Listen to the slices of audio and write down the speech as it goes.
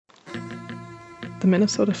The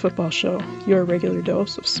Minnesota Football Show, your regular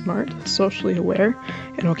dose of smart, socially aware,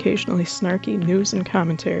 and occasionally snarky news and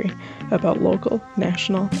commentary about local,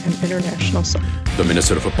 national, and international soccer. The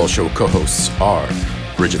Minnesota Football Show co-hosts are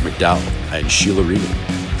Bridget McDowell and Sheila Regan.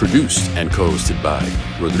 Produced and co-hosted by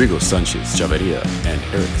Rodrigo Sanchez Chavarria and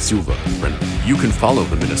Eric Silva Brenner. You can follow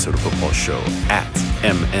the Minnesota Football Show at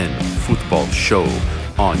MN Football Show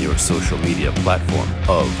on your social media platform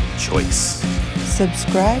of choice.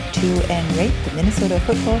 Subscribe to and rate the Minnesota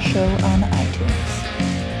Football Show on iTunes.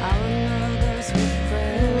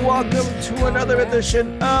 Welcome to another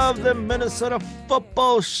edition of the Minnesota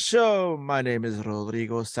Football Show. My name is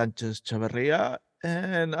Rodrigo Sanchez Chavarria,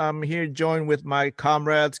 and I'm here joined with my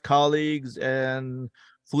comrades, colleagues, and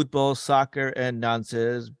football, soccer, and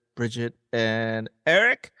nonsense, Bridget and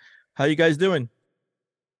Eric. How you guys doing?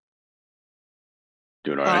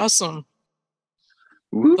 Doing all right. Awesome.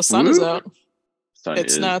 The sun is out.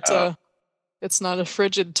 It's not a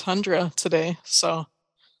frigid tundra today, so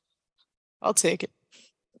I'll take it.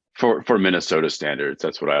 For Minnesota standards,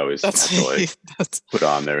 that's what I always have to put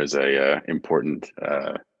on there as a important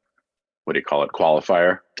what do you call it,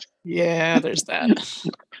 qualifier. Yeah, there's that.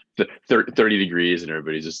 30 degrees and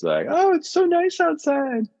everybody's just like, oh, it's so nice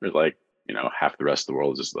outside. There's like, half the rest of the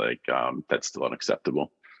world is just like, that's still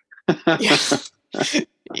unacceptable. Yeah.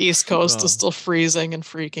 East Coast is still freezing and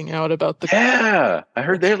freaking out about the. Yeah, I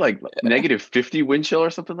heard they had like negative 50 wind chill or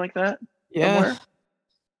something like that. Yeah. Somewhere.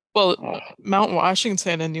 Well, Mount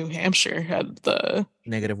Washington and New Hampshire had the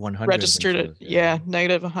negative 100 registered it. Yeah,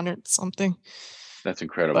 negative 100 something. That's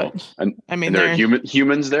incredible. But, and I mean, and there are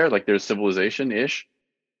humans there, like there's civilization ish.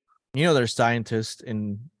 There's scientists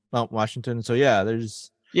in Mount Washington, so yeah,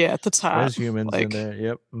 there's at the top there's humans in there.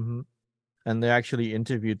 Yep. Mm-hmm. And they actually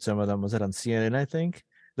interviewed some of them. Was it on CNN? I think.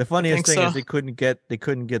 The funniest thing is they couldn't get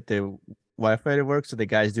the Wi-Fi to work, so the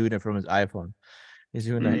guy's doing it from his iPhone. He's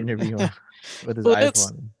doing that interview with his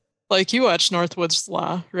iPhone. Like you watch Northwood's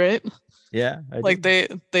Law, right? Yeah.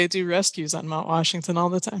 They do rescues on Mount Washington all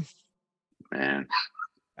the time. Man,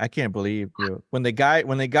 I can't believe when the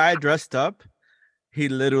guy dressed up, he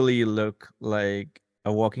literally looked like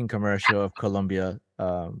a walking commercial of Columbia,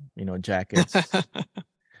 jackets.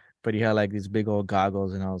 But he had like these big old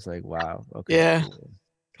goggles, and I was like, wow. Okay. Yeah.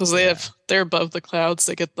 Because they're above the clouds.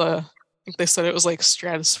 They get I think they said it was like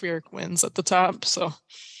stratospheric winds at the top. So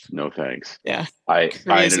no thanks. Yeah. I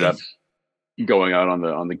ended up going out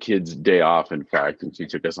on the kids' day off, in fact, and she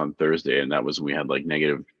took us on Thursday, and that was when we had like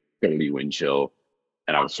negative 30 wind chill.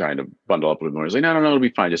 And I was trying to bundle up with more. I was like, no, it'll be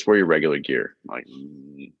fine. Just wear your regular gear. I'm like,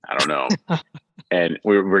 I don't know. And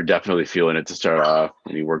we're definitely feeling it to start off.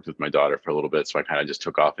 And we worked with my daughter for a little bit. So I kind of just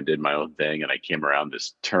took off and did my own thing. And I came around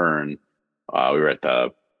this turn. We were at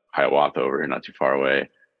the Hiawatha over here, not too far away.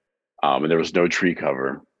 And there was no tree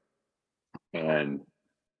cover. And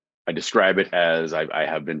I describe it as I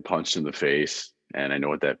have been punched in the face. And I know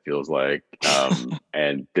what that feels like.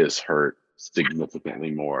 And this hurt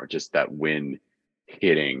significantly more. Just that wind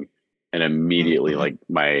hitting, and immediately like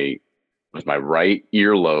my right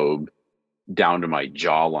earlobe down to my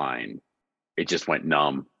jawline, it just went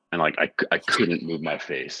numb, and like I couldn't move my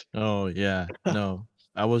face. Oh yeah, no,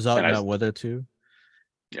 I was out in that weather too.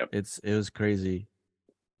 Yep, it was crazy.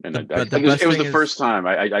 And it was the first time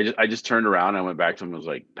I just turned around and I went back to him and was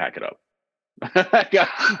like, pack it up.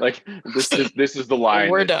 Like this is the line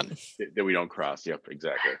we're done that we don't cross. Yep,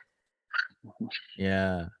 exactly.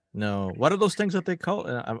 Yeah. No, what are those things that they call?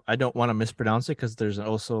 I don't want to mispronounce it because there's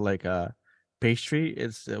also like a pastry.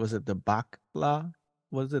 Was it the bakla?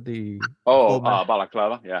 Was it the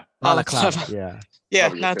balaclava? Yeah, balaclava. Yeah.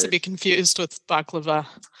 Not to be confused with baklava.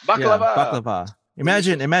 Baklava.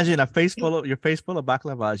 Imagine your face full of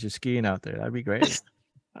baklava as you're skiing out there. That'd be great.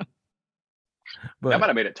 But that might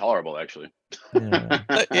have made it tolerable, actually.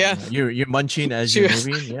 Yeah. You're munching as you're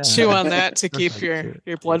moving. Yeah. Chew on that to keep your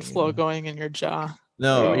blood flow going in your jaw.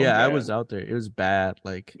 No, I was out there. It was bad.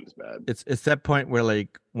 Like it's that point where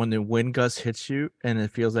like when the wind gust hits you and it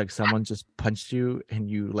feels like someone just punched you and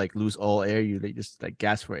you like lose all air. You just like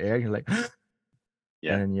gasp for air. And you're like,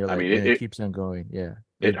 yeah. And you're like, it keeps on going. Yeah,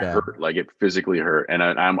 it hurt. Like it physically hurt, and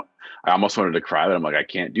I almost wanted to cry, but I'm like, I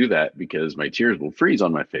can't do that because my tears will freeze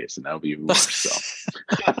on my face, and that'll be even worse.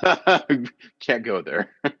 So can't go there.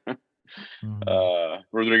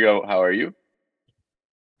 Rodrigo, how are you?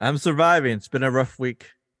 I'm surviving. It's been a rough week.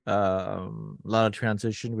 A lot of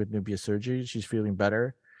transition with Nubia surgery. She's feeling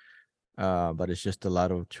better. But it's just a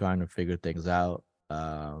lot of trying to figure things out.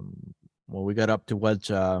 We got up to watch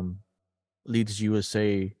Leeds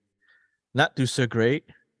USA not do so great.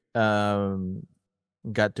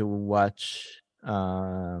 Got to watch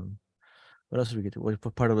what else did we get to watch?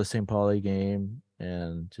 Part of the St. Pauli game,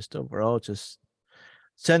 and just overall, just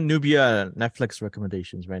send Nubia Netflix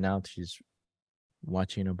recommendations right now. She's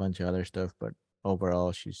watching a bunch of other stuff, but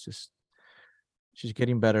overall, she's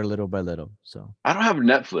getting better little by little. So I don't have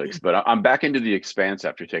Netflix, but I'm back into The Expanse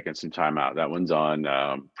after taking some time out. That one's on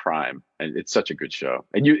Prime, and it's such a good show.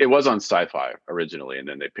 And it was on Sci-Fi originally, and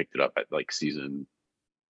then they picked it up at like season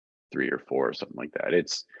 3 or 4 or something like that.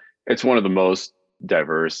 It's one of the most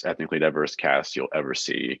ethnically diverse casts you'll ever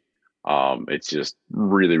see. It's just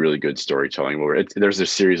really, really good storytelling. Where there's a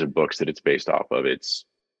series of books that it's based off of.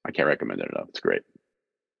 I can't recommend it enough. It's great.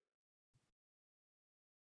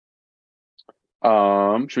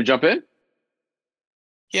 Should we jump in?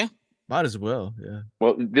 Yeah. Might as well. Yeah.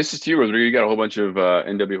 Well, this is to you, Rodrigo. You got a whole bunch of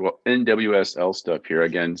NWSL stuff here.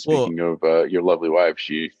 Again, speaking of your lovely wife,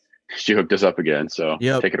 she hooked us up again. So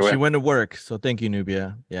take it away. She went to work. So thank you,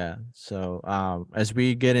 Nubia. Yeah. So as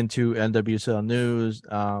we get into NWSL news,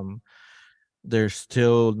 there's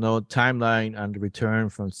still no timeline on the return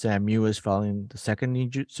from Sam Mewis following the second knee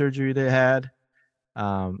surgery they had.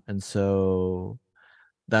 And so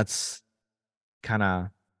that's kind of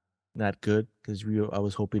not good because I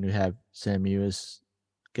was hoping to have Sam Mewis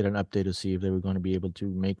get an update to see if they were going to be able to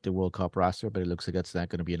make the World Cup roster, but it looks like that's not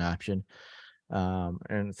going to be an option.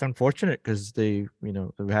 And it's unfortunate because they've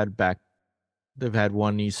had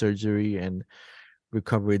one knee surgery and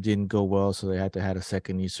recovery didn't go well, so they had to have a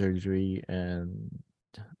second knee surgery. And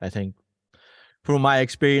I think from my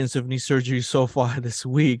experience of knee surgery so far this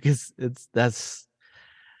week,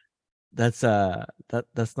 that's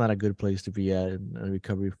not a good place to be at in a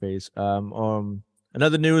recovery phase.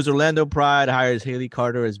 Another news: Orlando Pride hires Haley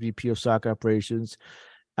Carter as VP of Soccer Operations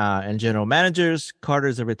and General Managers. Carter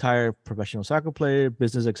is a retired professional soccer player,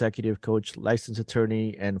 business executive, coach, licensed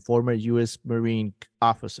attorney, and former U.S. Marine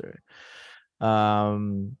officer.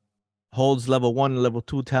 Holds level 1 and level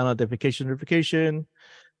 2 talent identification certification.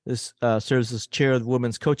 This serves as chair of the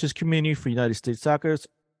Women's Coaches Committee for United States Soccer.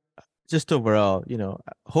 Just overall,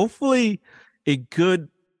 hopefully a good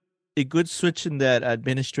switch in that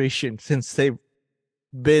administration, since they've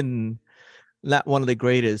been not one of the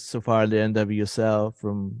greatest so far in the NWSL,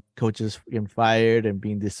 from coaches being fired and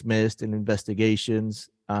being dismissed in investigations.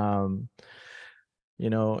 And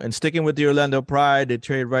sticking with the Orlando Pride, they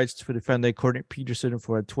trade rights for defender Courtney Peterson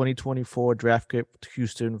for a 2024 draft pick to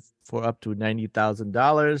Houston for up to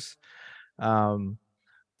 $90,000.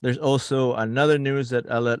 There's also another news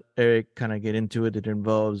that I'll let Eric kind of get into it. It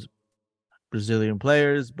involves Brazilian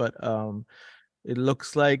players, but it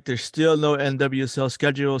looks like there's still no NWSL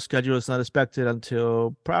schedule. Schedule is not expected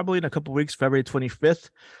until probably in a couple of weeks, February 25th,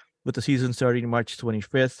 with the season starting March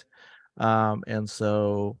 25th. And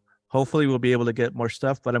so hopefully we'll be able to get more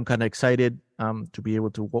stuff, but I'm kind of excited to be able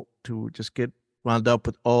to just get wound up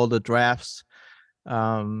with all the drafts.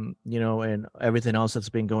 And everything else that's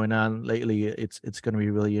been going on lately. It's going to be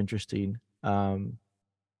really interesting. Do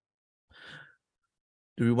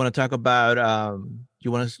we want to talk about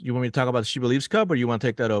you want me to talk about the She Believes Cup, or you want to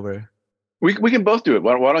take that over? We can both do it.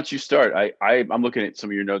 Why don't you start? I'm looking at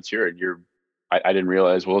some of your notes here, and I didn't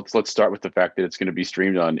realize. Well, let's start with the fact that it's going to be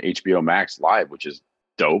streamed on HBO Max live, which is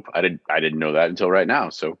dope. I didn't know that until right now.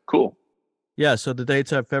 So cool. Yeah. So the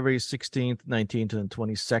dates are February 16th, 19th, and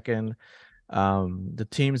 22nd. The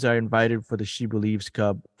teams that are invited for the She Believes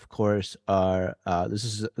Cup, of course, are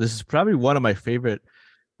this is probably one of my favorite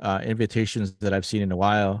invitations that I've seen in a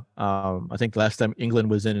while. I think last time England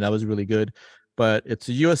was in, and that was really good. But it's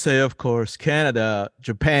the USA, of course, Canada,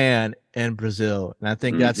 Japan, and Brazil. And I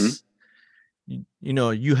think that's,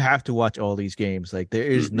 you have to watch all these games. Like there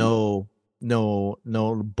is no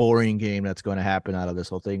boring game that's going to happen out of this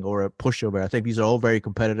whole thing, or a pushover. I think these are all very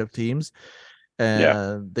competitive teams.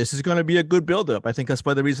 And this is going to be a good buildup. I think that's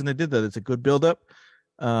why the reason they did that. It's a good buildup.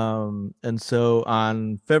 And so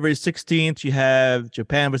on February 16th, you have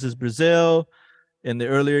Japan versus Brazil in the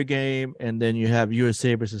earlier game. And then you have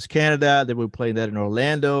USA versus Canada. They will play that in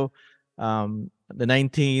Orlando. The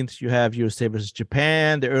 19th, you have USA versus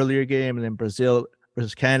Japan, the earlier game. And then Brazil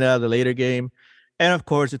versus Canada, the later game. And of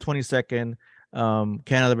course, the 22nd,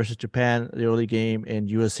 Canada versus Japan, the early game. And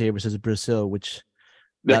USA versus Brazil, which...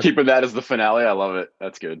 They're keeping that as the finale. I love it.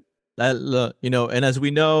 That's good. And as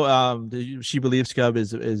we know, the She Believes Cup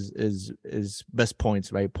is best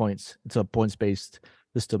points, right? Points. It's a points-based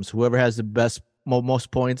system. So whoever has the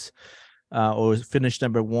most points, or finish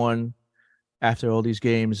number one after all these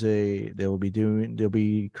games, they'll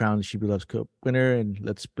be crowned the She Believes Cup winner, and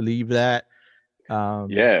let's believe that.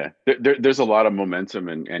 There's a lot of momentum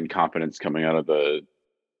and confidence coming out of the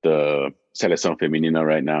Selección Femenina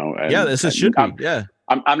right now. And, this should be.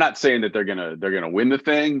 I'm not saying that they're gonna win the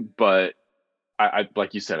thing, but I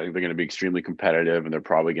like you said, I think they're going to be extremely competitive, and they're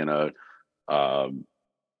probably going to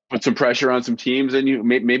put some pressure on some teams, and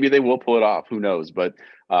maybe they will pull it off. Who knows? But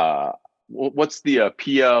what's the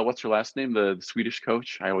Pia? What's her last name? The Swedish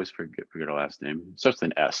coach. I always forget her last name. Starts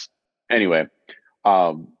with an S. Anyway,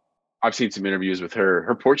 I've seen some interviews with her.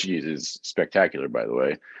 Her Portuguese is spectacular, by the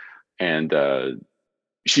way, and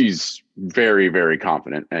she's very, very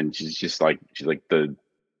confident, and she's like the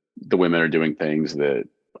women are doing things that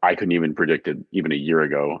I couldn't even predict it even a year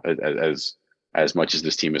ago, as much as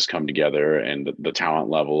this team has come together and the talent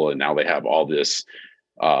level, and now they have all this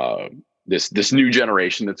this new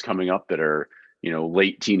generation that's coming up that are, you know,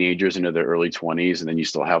 late teenagers into their early 20s, and then you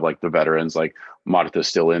still have like the veterans, like Marta's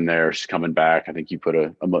still in there. She's coming back. I think you put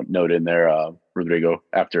a note in there, Rodrigo,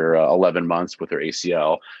 after 11 months with her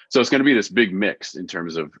ACL. So it's going to be this big mix in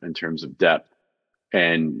terms of depth,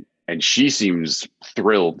 and she seems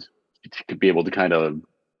thrilled to be able to kind of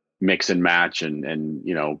mix and match and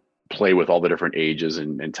you know, play with all the different ages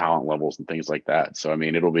and talent levels and things like that. So I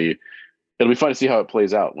mean, it'll be fun to see how it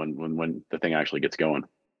plays out when the thing actually gets going.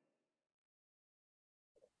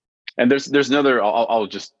 And there's another. I'll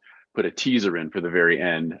just put a teaser in for the very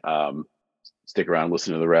end. Stick around,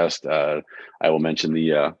 listen to the rest. I will mention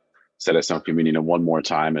the Seleção Feminina one more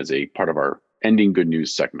time as a part of our ending good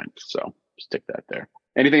news segment. So stick that there.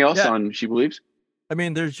 Anything else on She Believes? I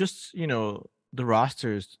mean, there's just, you know, the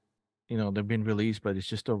rosters, you know, they've been released, but it's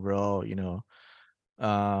just overall, you know,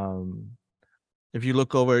 if you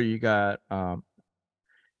look over, you got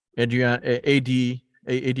Adriana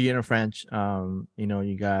French, you know,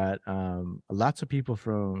 you got lots of people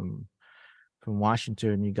from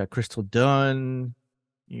Washington. You got Crystal Dunn,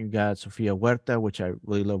 you got Sofia Huerta, which I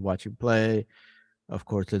really love watching play. Of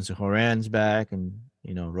course, Lindsay Horan's back, and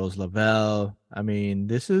you know, Rose Lavelle. I mean,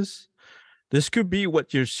 this could be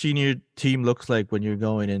what your senior team looks like when you're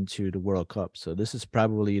going into the World Cup. So this is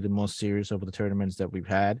probably the most serious of the tournaments that we've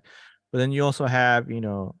had. But then you also have, you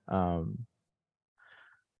know,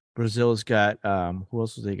 Brazil's got who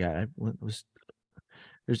else do they got?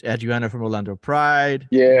 There's Adriana from Orlando Pride.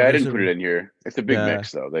 Yeah, I didn't put it in here. It's a big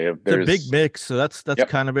mix, though. It's a big mix, so that's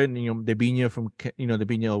kind of it. You know, Debinha from, you know,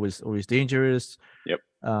 Debinha always dangerous. Yep.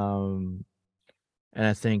 And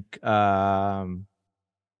I think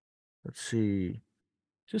let's see,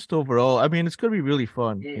 just overall, I mean, it's gonna be really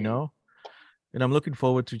fun, you know. And I'm looking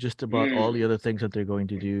forward to just about all the other things that they're going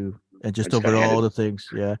to do, and just overall the things.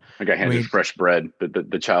 Yeah, I got handed fresh bread.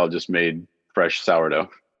 The child just made fresh sourdough.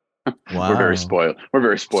 Wow. We're very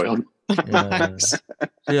spoiled. Yeah.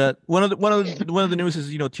 Yeah. One of the news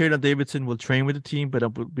is, you know, Tierna Davidson will train with the team, but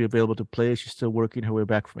will be available to play. She's still working her way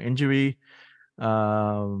back from injury.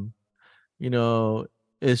 You know,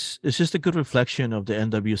 it's just a good reflection of the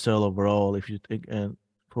NWSL overall. If you think, and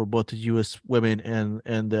for both the U.S. women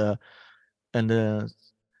and the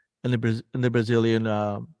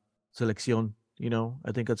Brazilian selection, you know,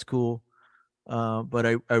 I think that's cool. But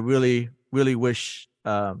I really wish.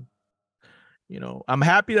 You know, I'm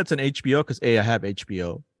happy that's an HBO because I have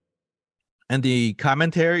HBO, and the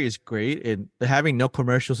commentary is great, and having no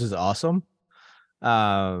commercials is awesome.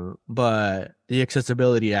 But the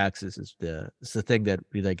accessibility access is the thing that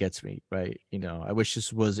really gets me, right. You know, I wish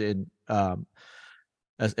this was in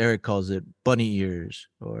as Eric calls it, bunny ears,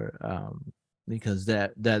 or because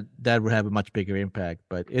that would have a much bigger impact.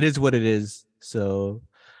 But it is what it is. So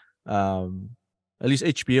at least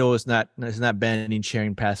HBO is not banning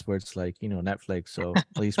sharing passwords like, you know, Netflix. So at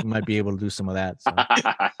least we might be able to do some of that. So.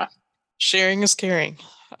 Sharing is caring.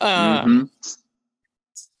 Mm-hmm.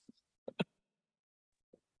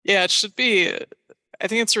 Yeah, it should be. I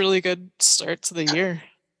think it's a really good start to the year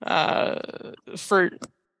for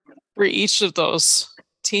each of those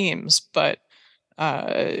teams. But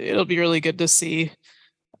it'll be really good to see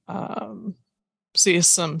some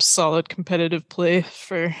solid competitive play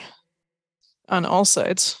on all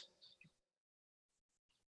sides.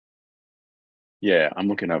 Yeah, I'm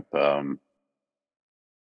looking up. Remember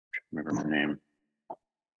her name.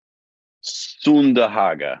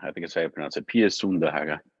 Sundahaga. I think it's how you pronounce it. Pia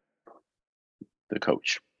Sundahaga, the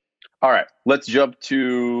coach. All right, let's jump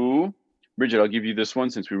to Bridget. I'll give you this one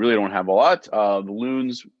since we really don't have a lot. The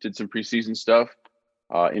Loons did some preseason stuff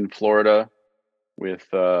in Florida with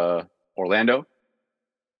Orlando.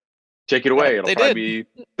 Take it away. It'll probably be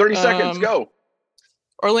 30 seconds. Go.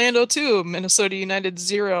 Orlando 2, Minnesota United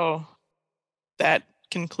 0. That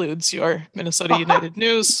concludes your Minnesota United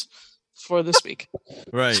news for this week.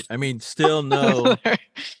 Right. I mean, still no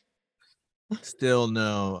Reynoso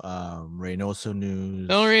news.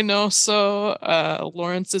 No Reynoso.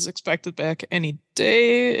 Lawrence is expected back any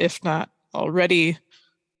day, if not already.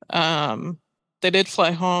 They did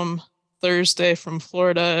fly home Thursday from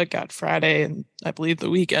Florida, got Friday and I believe the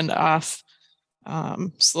weekend off.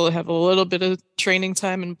 So they'll have a little bit of training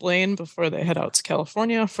time in Blaine before they head out to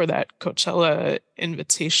California for that Coachella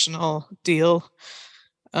Invitational deal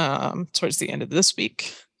towards the end of this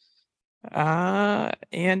week.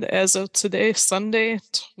 And as of today, Sunday,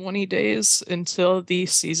 20 days until the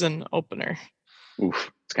season opener.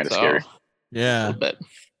 Oof, it's kind of scary. Yeah. A little bit.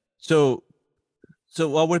 So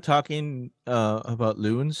while we're talking about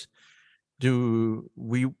loons, do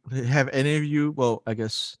we have any of you? Well, I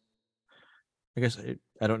guess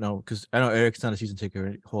I don't know, because I know Eric's not a season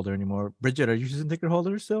ticket holder anymore. Bridget, are you season ticket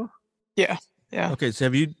holder still? Yeah. Okay, so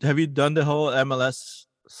have you done the whole MLS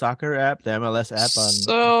soccer app, the MLS app on?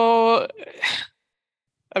 So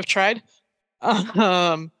I've tried.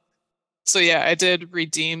 So yeah, I did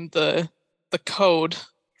redeem the code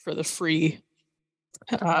for the free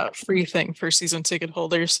thing for season ticket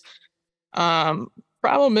holders.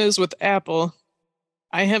 Problem is with Apple,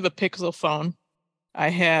 I have a Pixel phone. I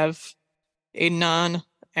have a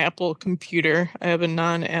non-Apple computer. I have a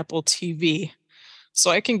non-Apple TV. So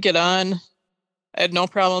I can get on. I had no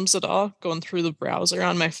problems at all going through the browser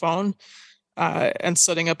on my phone and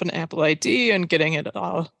setting up an Apple ID and getting it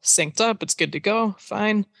all synced up. It's good to go.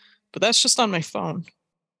 Fine. But that's just on my phone.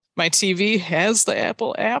 My TV has the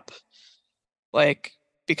Apple app, like,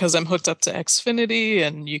 because I'm hooked up to Xfinity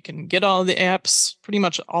and you can get all the apps, pretty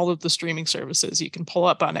much all of the streaming services you can pull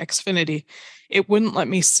up on Xfinity. It wouldn't let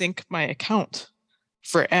me sync my account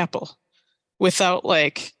for Apple without,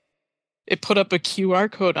 like, it put up a QR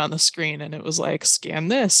code on the screen and it was like, scan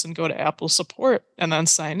this and go to Apple support and then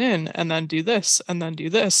sign in and then do this and then do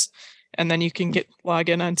this. And then you can log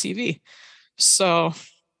in on TV. So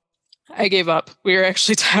I gave up. We were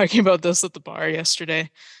actually talking about this at the bar yesterday.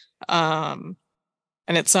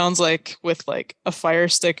 And it sounds like with like a Fire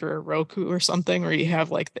Stick or a Roku or something, where you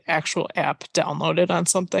have like the actual app downloaded on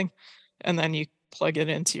something and then you plug it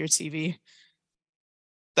into your TV.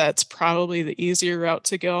 That's probably the easier route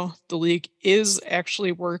to go. The league is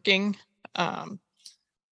actually working.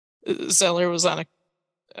 Zeller was on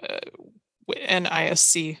and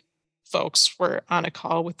ISC folks were on a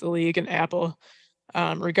call with the league and Apple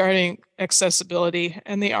regarding accessibility,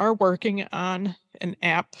 and they are working on an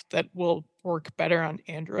app that will work better on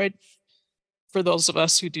Android for those of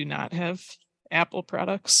us who do not have Apple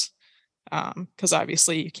products, because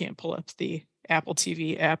obviously you can't pull up the Apple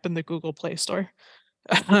TV app in the Google Play Store.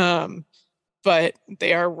 But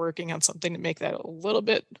they are working on something to make that a little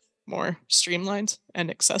bit more streamlined and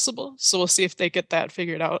accessible. So we'll see if they get that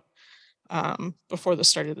figured out before the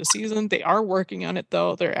start of the season. They are working on it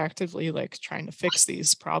though. They're actively like trying to fix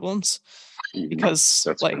these problems because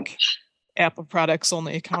like Apple products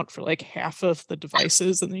only account for like half of the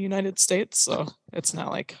devices in the United States. So it's not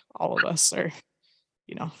like all of us are,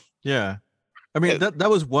 you know. Yeah. I mean, that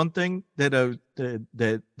was one thing that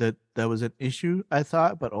was an issue, I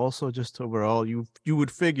thought, but also just overall, you would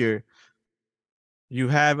figure you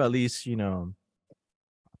have at least, you know,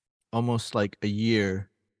 almost like a year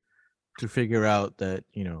to figure out that,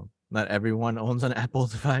 you know, not everyone owns an Apple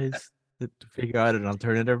device, to figure out an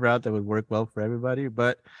alternative route that would work well for everybody.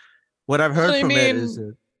 But what I've heard from it is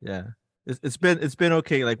that, yeah, it's been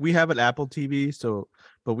okay. Like we have an Apple TV,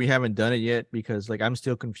 but we haven't done it yet because like I'm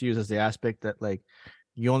still confused as the aspect that like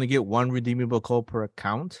you only get one redeemable code per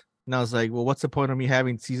account. And I was like, well, what's the point of me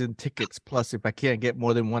having season tickets plus if I can't get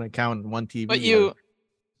more than one account and one TV? But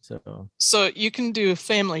so you can do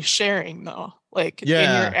family sharing though. Like in your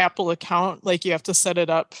Apple account, like you have to set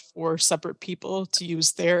it up for separate people to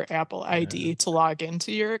use their Apple ID to log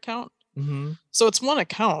into your account. Mm-hmm. So it's one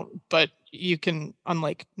account, but you can,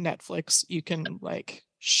 unlike Netflix, you can like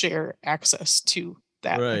share access to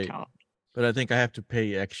that account. But I think I have to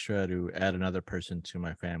pay extra to add another person to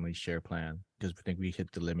my family share plan because I think we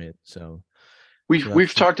hit the limit. So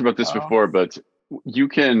we've talked about this before, but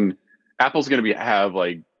Apple's going to have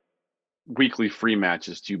like weekly free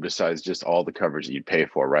matches too, besides just all the coverage that you pay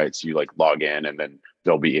for, right? So you like log in and then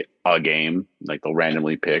there'll be a game, like they'll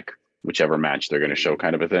randomly pick whichever match they're going to show,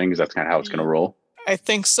 kind of a thing. Because that's kind of how it's going to roll. I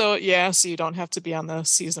think so. Yeah. So you don't have to be on the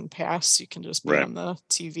season pass. You can just be on the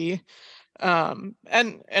TV. And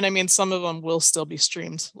I mean, some of them will still be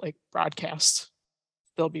streamed, like broadcast.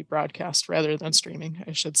 They'll be broadcast rather than streaming,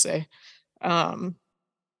 I should say.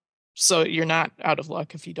 So you're not out of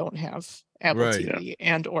luck if you don't have Apple TV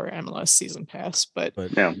and or MLS season pass. But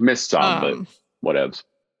yeah, missed some, but whatevs.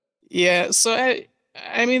 Yeah. So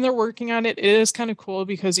I mean, they're working on it. It is kind of cool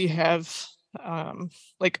because you have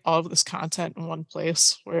like all of this content in one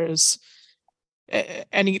place, whereas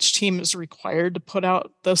and each team is required to put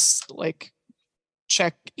out this like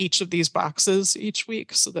check each of these boxes each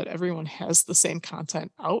week so that everyone has the same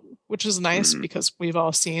content out, which is nice because we've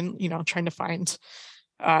all seen, trying to find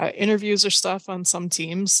interviews or stuff on some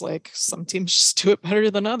teams. Like some teams just do it better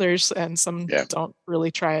than others, and some don't really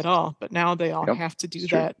try at all. But now they all have to do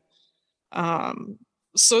that.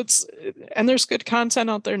 So there's good content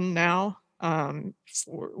out there now.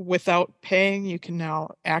 Without paying, you can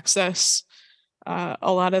now access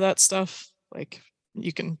a lot of that stuff. Like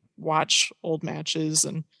you can watch old matches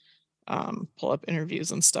and pull up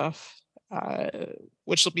interviews and stuff,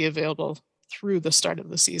 which will be available through the start of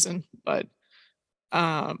the season. But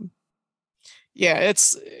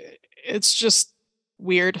it's just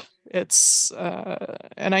weird. It's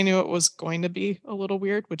and I knew it was going to be a little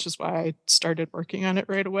weird, which is why I started working on it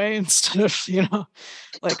right away instead of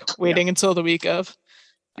like waiting until the week of.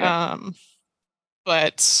 But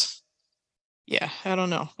yeah, I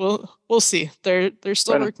don't know. We'll see. They're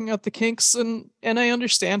still working out the kinks, and I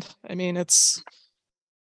understand. I mean, it's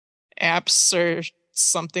apps are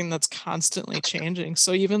something that's constantly changing.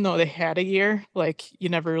 So even though they had a year, like you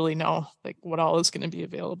never really know like what all is going to be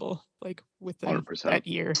available like within 100%. That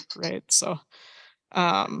year, right? So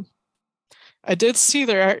I did see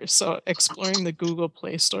exploring the Google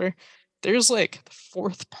Play Store, there's like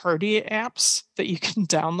fourth party apps that you can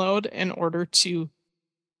download in order to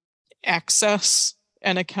access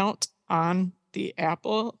an account on the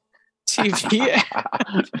Apple TV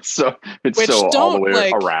app. So it's all the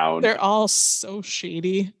way around. They're all so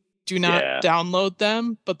shady. Do not download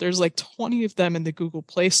them, but there's like 20 of them in the Google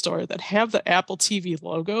Play Store that have the Apple TV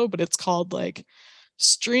logo, but it's called like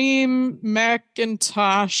Stream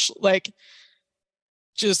Macintosh. Like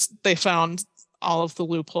just they found all of the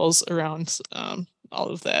loopholes around all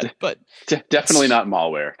of that, but definitely not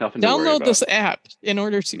malware. Nothing to worry about. Download this app in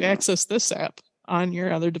order to access this app on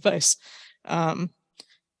your other device. So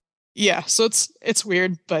it's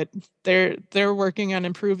weird, but they're working on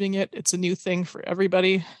improving it. It's a new thing for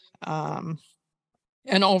everybody. And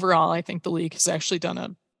overall, I think the league has actually done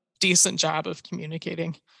a decent job of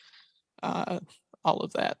communicating all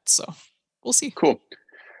of that. So we'll see. Cool.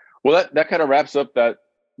 Well, that kind of wraps up that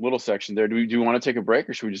little section there. Do you want to take a break,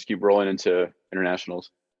 or should we just keep rolling into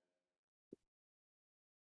internationals?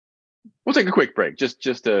 We'll take a quick break just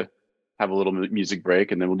to have a little music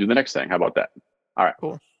break, and then we'll do the next thing. How about that? All right.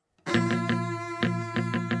 Cool.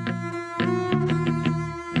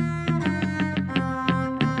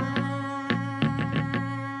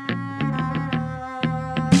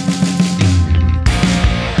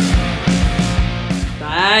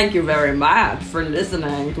 Thank you very much for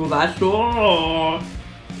listening to the show.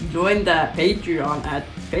 Join the Patreon at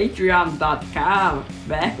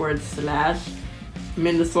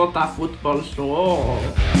patreon.com/Minnesota Football Show.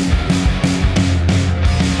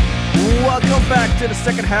 Welcome back to the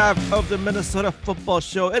second half of the Minnesota Football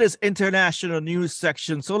Show. It is international news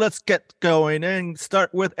section, so let's get going and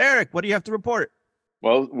start with Eric. What do you have to report?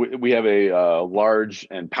 Well, we have a large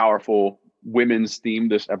and powerful women's theme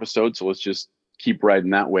this episode, so let's just keep riding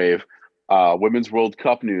that wave. Women's World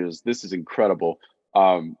Cup news. This is incredible.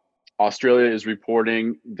 Australia is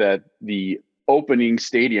reporting that the opening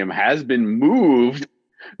stadium has been moved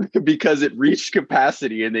because it reached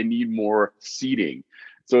capacity and they need more seating.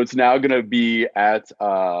 So it's now going to be at,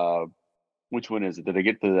 which one is it? Did I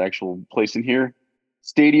get the actual place in here?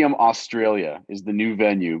 Stadium Australia is the new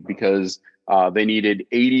venue because they needed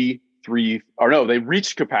they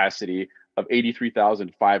reached capacity of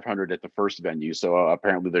 83,500 at the first venue. So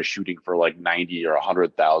apparently they're shooting for like 90 or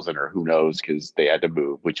 100,000 or who knows, because they had to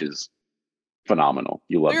move, which is phenomenal.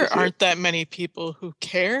 You love it. There aren't that many people who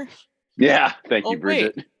care. Yeah. Thank you,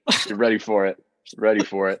 Bridget. You're ready for it. Ready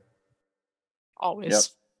for it. Always. Yep.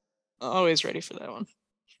 Always ready for that one.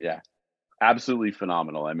 Yeah. Absolutely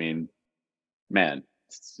phenomenal. I mean, man,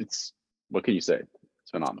 it's what can you say? It's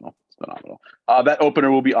phenomenal. It's phenomenal. That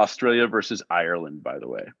opener will be Australia versus Ireland, by the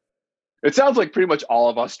way. It sounds like pretty much all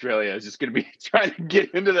of Australia is just going to be trying to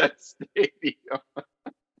get into that stadium.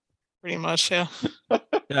 Pretty much, yeah.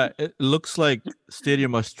 Yeah, it looks like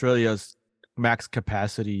Stadium Australia's max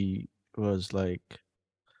capacity was like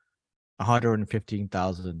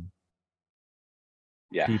 115,000.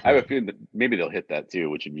 Yeah, people. I have a feeling that maybe they'll hit that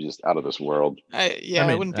too, which would be just out of this world.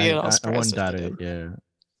 I wouldn't be at all surprised. I wouldn't doubt it. Yeah,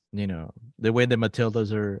 you know the way the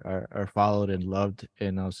Matildas are followed and loved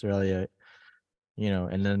in Australia.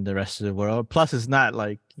 And then the rest of the world. Plus, it's not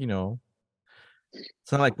like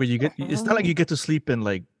it's not like where you get. It's not like you get to sleep in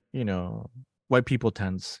like white people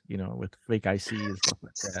tents, with fake IC and stuff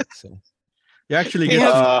like that. So you actually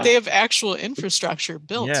they have actual infrastructure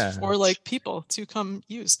built for like people to come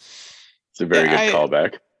use. It's a very good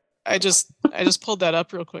callback. I just pulled that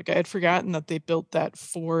up real quick. I had forgotten that they built that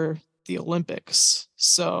for the Olympics.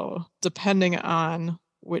 So depending on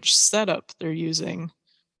which setup they're using,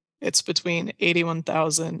 it's between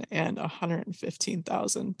 81,000 and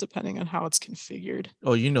 115,000, depending on how it's configured.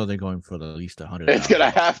 Oh, they're going for at least 100. It's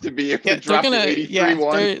gonna have to be if Yeah, they're dropping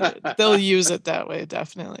 83-1. they'll use it that way,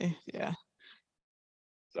 definitely. Yeah.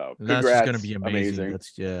 So That's just gonna be amazing.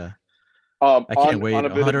 That's I can't wait.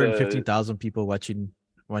 150,000 people watching.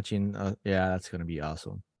 That's gonna be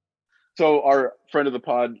awesome. So our friend of the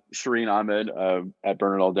pod, Shireen Ahmed at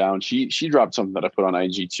Burn It All Down, she dropped something that I put on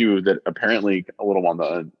IG too that apparently a little on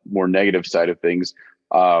the more negative side of things.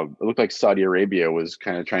 It looked like Saudi Arabia was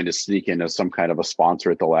kind of trying to sneak in as some kind of a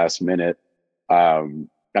sponsor at the last minute. And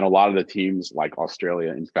a lot of the teams like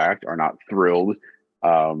Australia, in fact, are not thrilled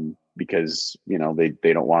because,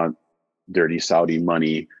 they don't want dirty Saudi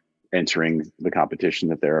money entering the competition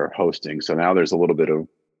that they're hosting. So now there's a little bit of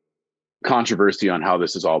controversy on how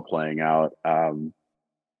this is all playing out.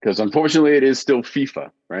 Because unfortunately it is still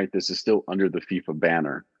FIFA, right? This is still under the FIFA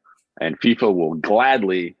banner, and FIFA will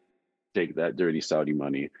gladly take that dirty Saudi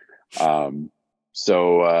money. So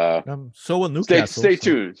will Newcastle. Stay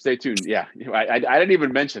tuned. Yeah, I didn't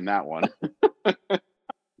even mention that one.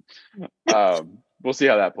 We'll see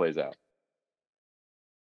how that plays out.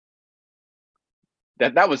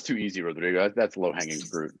 That was too easy, Rodrigo. That's low hanging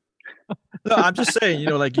fruit. No, I'm just saying,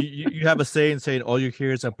 like you have a saying all your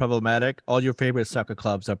heroes are problematic. All your favorite soccer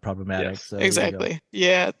clubs are problematic. Yes. So Exactly.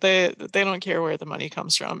 Yeah, they don't care where the money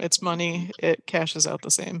comes from. It's money. It cashes out the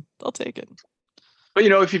same. They'll take it. But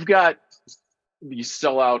if you've got these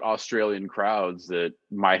sellout Australian crowds that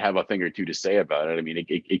might have a thing or two to say about it, I mean,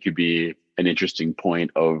 it could be an interesting point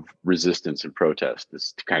of resistance and protest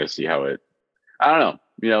to kind of see how it. I don't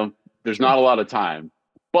know. There's not a lot of time,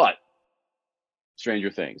 but stranger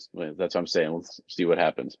things. That's what I'm saying. Let's see what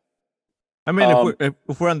happens. I mean,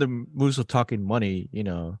 if we're on the moves of talking money,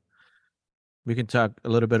 we can talk a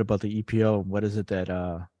little bit about the EPO. What is it that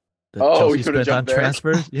Chelsea spent on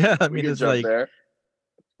transfers? Yeah, I mean, it's like there.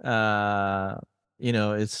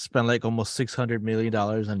 It's spent like almost $600 million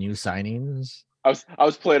on new signings. I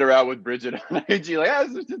was playing around with Bridget on IG, like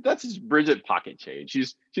that's just Bridget pocket change.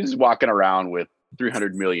 She's walking around with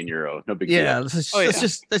 300 million euros. No big deal. Yeah, that's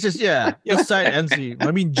just Let's sign Enzi.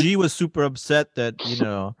 I mean, G was super upset that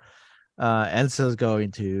Enzo's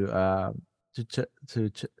going to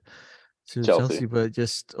Chelsea, but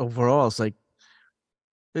just overall, it's like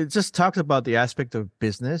it just talks about the aspect of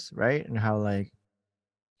business, right? And how like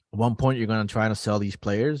at one point you're going to try to sell these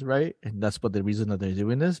players, right? And that's what the reason that they're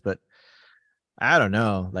doing this, but. I don't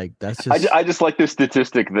know. Like that's just. I just like this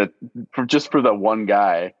statistic that for the one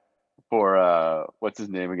guy, for what's his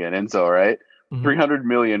name again, Enzo, right? Mm-hmm. 300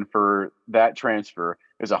 million for that transfer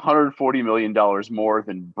is $140 million more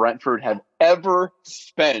than Brentford have ever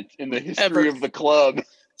spent in the history of the club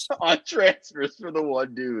on transfers for the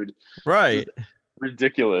one dude. Right.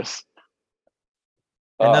 Ridiculous.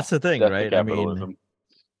 And that's the thing, right? Capitalism.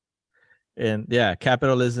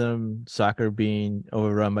 Capitalism, soccer being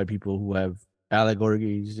overrun by people who have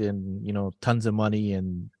allegories and tons of money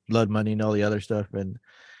and blood money and all the other stuff. And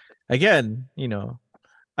again,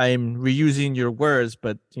 I'm reusing your words,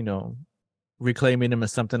 but reclaiming them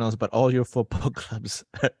as something else. But all your football clubs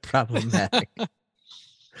are problematic.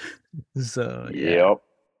 So yep.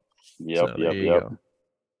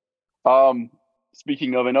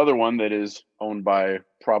 Speaking of another one that is owned by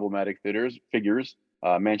problematic figures,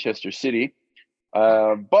 Manchester City.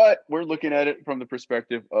 But we're looking at it from the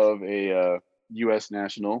perspective of a U.S.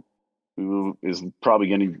 national who is probably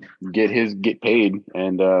going to get paid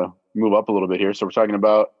and move up a little bit here. So we're talking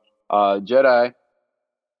about Jedi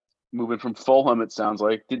moving from Fulham. It sounds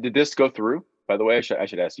like. Did this go through? By the way, I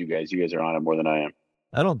should ask you guys. You guys are on it more than I am.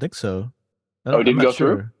 I don't think so. It didn't go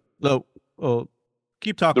through? No. Oh,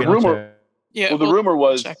 keep talking. The rumor. Yeah. The rumor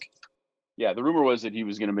was. Check. Yeah, the rumor was that he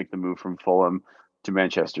was going to make the move from Fulham to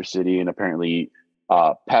Manchester City, and apparently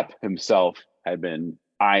Pep himself had been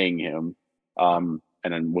eyeing him,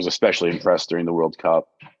 and was especially impressed during the World Cup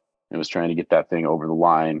and was trying to get that thing over the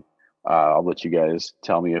line. I'll let you guys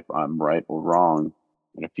tell me if I'm right or wrong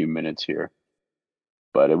in a few minutes here.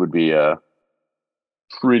 But it would be a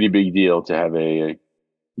pretty big deal to have a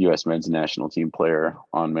U.S. men's national team player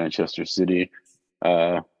on Manchester City,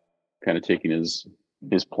 kind of taking his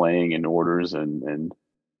playing and orders and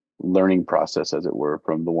learning process, as it were,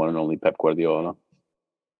 from the one and only Pep Guardiola.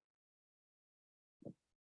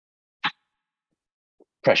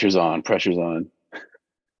 Pressure's on.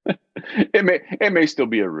 It may still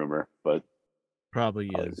be a rumor, but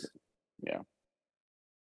probably is. Yeah.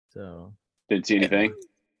 So didn't see anything.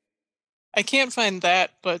 I can't find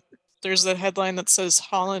that, but there's a headline that says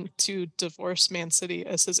Holland to divorce Man City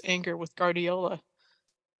as his anger with Guardiola.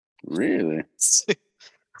 Really? It's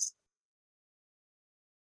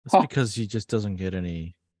because he just doesn't get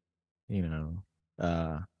any, he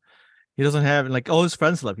doesn't have like all his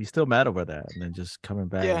friends left. He's still mad over that, and then just coming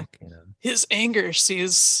back. Yeah. His anger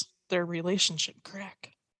sees their relationship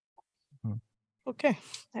crack. Okay.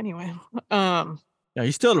 Anyway, yeah,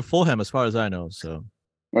 he's still at Fulham as far as I know. So,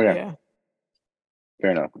 yeah.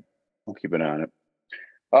 Fair enough. I'll keep an eye on it.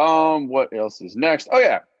 What else is next? Oh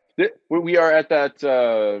yeah, we are at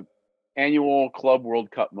that annual Club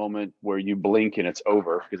World Cup moment where you blink and it's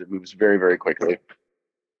over because it moves very, very quickly.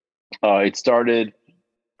 It started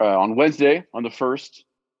on Wednesday on the 1st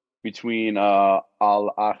between Al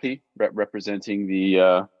Ahly representing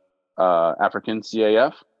the African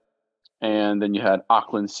CAF, and then you had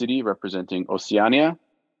Auckland City representing Oceania,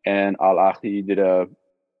 and Al Ahly did a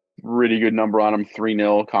really good number on them,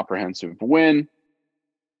 3-0 comprehensive win,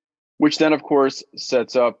 which then of course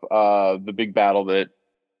sets up the big battle that,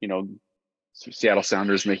 Seattle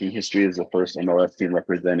Sounders making history as the first MLS team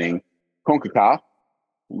representing Concacaf.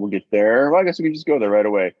 We'll get there. Well, I guess we can just go there right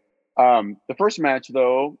away. The first match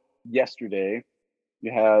though, yesterday,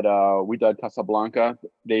 you had Wydad Casablanca.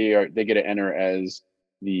 They get to enter as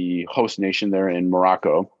the host nation there in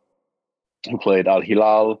Morocco, who played Al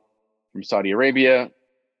Hilal from Saudi Arabia.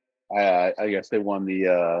 I guess they won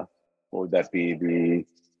the what would that be? The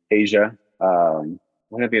Asia. What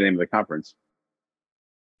would be the name of the conference?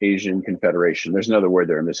 Asian Confederation. There's another word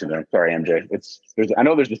there I'm missing there. Sorry, MJ. I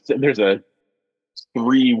know there's a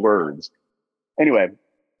 3 words. Anyway,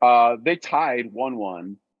 they tied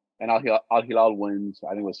 1-1, and Al Hilal wins.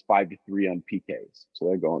 I think it was 5-3 on PKs. So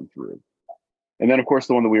they're going through. And then, of course,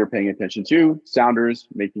 the one that we were paying attention to, Sounders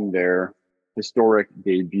making their historic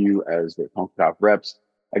debut as the Concacaf reps,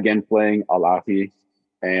 again playing Al Ahly.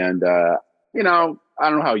 And, I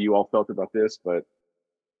don't know how you all felt about this, but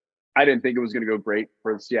I didn't think it was going to go great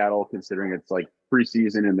for Seattle, considering it's like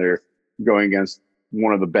preseason and they're going against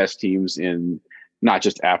one of the best teams in not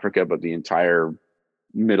just Africa, but the entire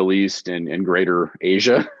Middle East and greater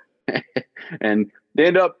Asia. And they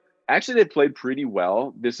end up, actually, they played pretty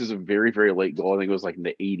well. This is a very, very late goal. I think it was like in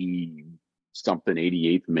the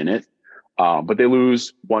 88th minute. But they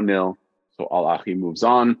lose 1-0. So Al Ahly moves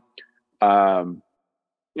on.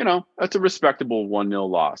 That's a respectable 1-0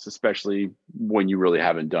 loss, especially when you really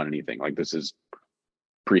haven't done anything. Like, this is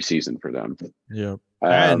preseason for them. Yeah.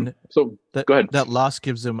 So go ahead. That loss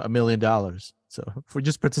gives them $1 million. So for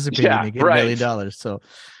just participating, they get $1 million. So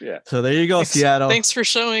yeah. So there you go, Seattle. Thanks for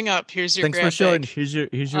showing up. Here's your. Thanks for showing. Bag. Here's your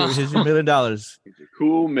 $1 million. Here's a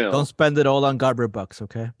cool mill. Don't spend it all on Garber bucks,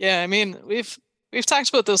 okay? Yeah, I mean we've talked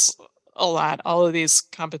about this a lot. All of these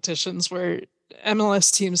competitions where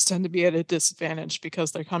MLS teams tend to be at a disadvantage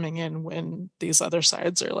because they're coming in when these other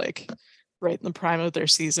sides are like right in the prime of their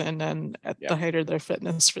season and at the height of their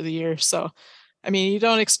fitness for the year. So, I mean, you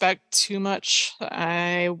don't expect too much.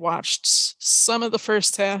 I watched some of the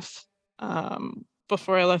first half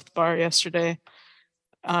before I left the bar yesterday.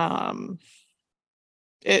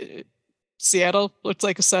 Seattle looked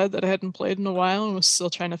like a side that I hadn't played in a while and was still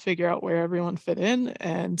trying to figure out where everyone fit in.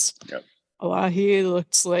 And Al Ahly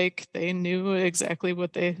looks like they knew exactly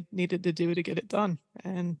what they needed to do to get it done,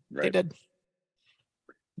 and they did.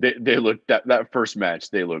 They looked that first match.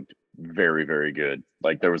 They looked very, very good.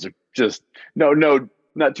 Like there was no,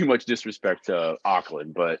 not too much disrespect to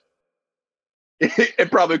Auckland, but it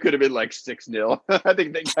probably could have been like 6-0. I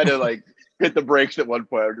think they kind of like hit the brakes at one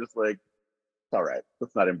point. I'm just like, it's all right,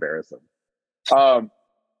 let's not embarrass them.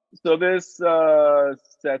 So this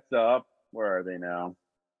sets up. Where are they now?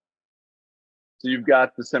 So you've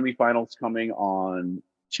got the semifinals coming on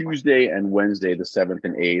Tuesday and Wednesday, the 7th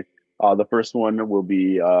and 8th. The first one will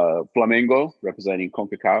be Flamengo representing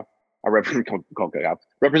Concacaf,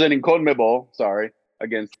 representing CONMEBOL,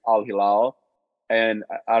 against Al Hilal. And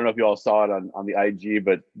I don't know if you all saw it on the IG,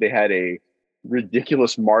 but they had a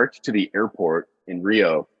ridiculous march to the airport in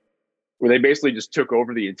Rio, where they basically just took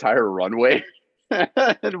over the entire runway.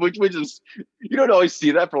 which is, you don't always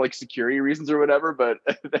see that for like security reasons or whatever, but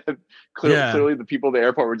clearly the people at the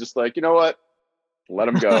airport were just like, you know what, let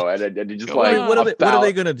them go. And just like, what are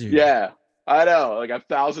they gonna do? Yeah, I know, like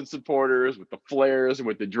 1,000 supporters with the flares and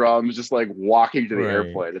with the drums, just like walking to the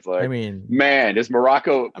airplane. It's like, I mean, man, is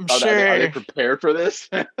Morocco? Are they prepared for this?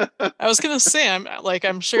 I was gonna say,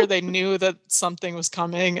 I'm sure they knew that something was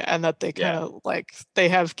coming and that they kind of like they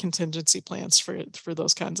have contingency plans for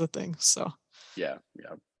those kinds of things. So. So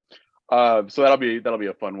that'll be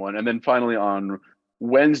a fun one. And then finally on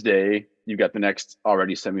Wednesday, you've got the next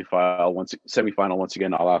already semifinal. Once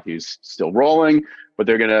again, Al-Ahly's still rolling, but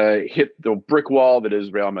they're gonna hit the brick wall that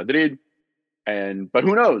is Real Madrid. But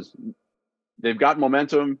who knows? They've got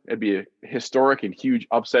momentum. It'd be a historic and huge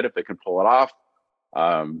upset if they can pull it off.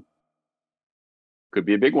 Could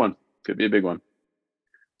be a big one.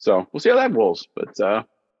 So we'll see how that rolls. But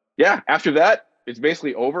yeah, after that, it's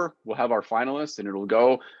basically over. We'll have our finalists, and it'll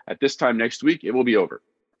go at this time next week. It will be over.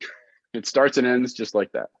 It starts and ends just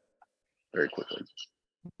like that, very quickly.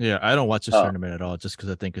 Yeah, I don't watch this tournament at all, just because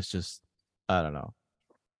I think it's just, I don't know.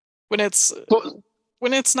 When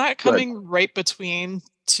it's not coming right between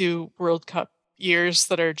two World Cup years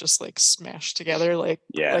that are just like smashed together like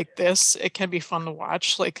this, it can be fun to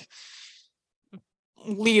watch. Like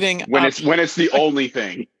leading when up, it's the only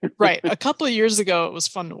thing. Right. A couple of years ago, it was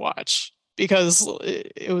fun to watch because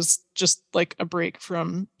it was just like a break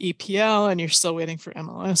from EPL and you're still waiting for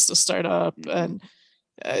MLS to start up. And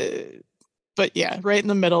but yeah, right in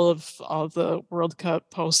the middle of all the World Cup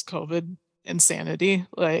post-COVID insanity,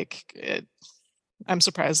 I'm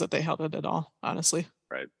surprised that they held it at all, honestly.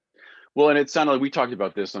 Right. Well, and it sounded like we talked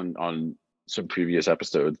about this on some previous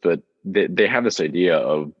episodes, but they have this idea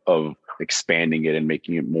of expanding it and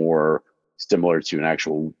making it more similar to an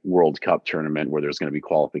actual World Cup tournament where there's going to be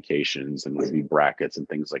qualifications and there'll be brackets and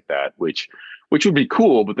things like that, which would be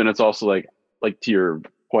cool. But then it's also like to your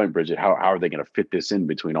point, Bridget, how are they going to fit this in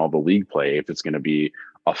between all the league play if it's going to be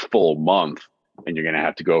a full month and you're going to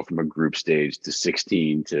have to go from a group stage to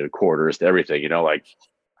 16 to quarters to everything,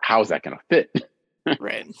 how is that going to fit?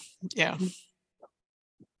 Right. Yeah.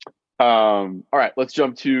 All right, let's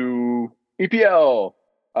jump to EPL.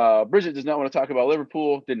 Bridget does not want to talk about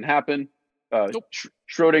Liverpool. Didn't happen. Nope.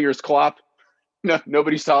 Schrodinger's Klopp. No,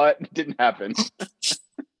 nobody saw it. Didn't happen.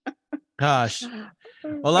 Gosh.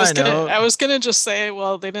 Well, I was gonna just say,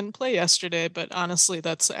 well, they didn't play yesterday, but honestly,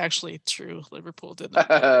 that's actually true. Liverpool did not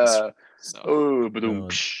play yesterday, so. Oh, no.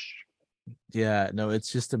 Yeah, no,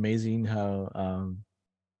 it's just amazing how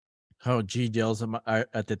G yells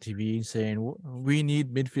at the TV saying, we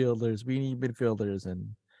need midfielders,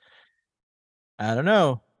 and I don't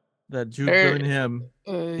know, that Jude Bellingham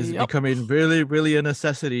is becoming really, really a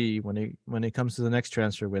necessity when it comes to the next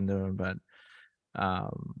transfer window. But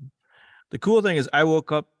the cool thing is I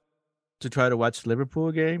woke up to try to watch the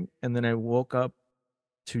Liverpool game, and then I woke up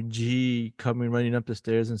to G running up the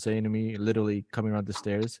stairs and saying to me, literally coming around the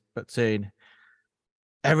stairs, but saying,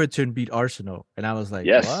 Everton beat Arsenal. And I was like,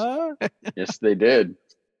 yes. What? Yes, they did.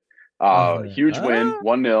 Huge win,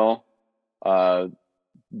 1-0.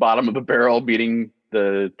 Bottom of the barrel, beating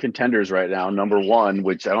the contenders right now, number one,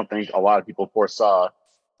 which I don't think a lot of people foresaw.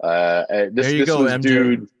 This was MJ.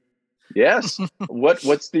 Dude. Yes.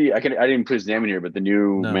 What's the? I didn't put his name in here, but the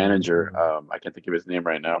new manager. I can't think of his name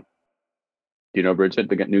right now. Do you know Bridget,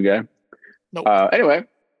 the new guy? Nope. Anyway,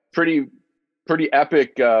 pretty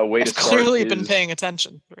epic way to start. Clearly been paying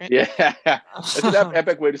attention, right? Yeah, it's an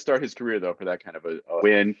epic way to start his career, though, for that kind of a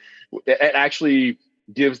win. It actually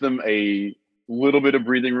gives them a little bit of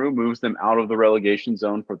breathing room, moves them out of the relegation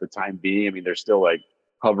zone for the time being. I mean, they're still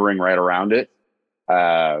hovering right around it.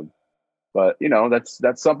 But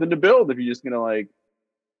that's something to build if you're just gonna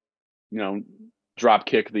drop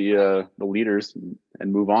kick the leaders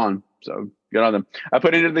and move on. So good on them. I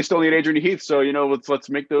put in they still need Adrian Heath. So let's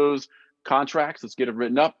make those contracts. Let's get it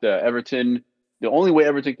written up. The only way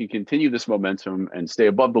Everton can continue this momentum and stay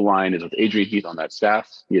above the line is with Adrian Heath on that staff.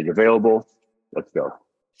 He is available. Let's go.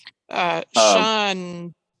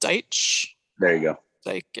 Sean Deitch. There you go.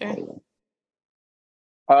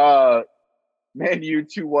 Man U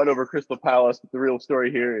 2-1 over Crystal Palace. But the real story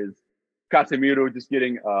here is Casemiro just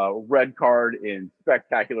getting a red card in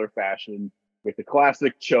spectacular fashion with the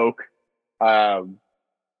classic choke. At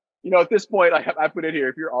this point, I put it here,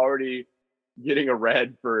 if you're already getting a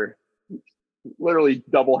red for literally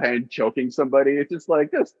double hand choking somebody, it's just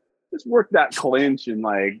just work that clinch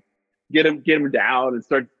and get him down and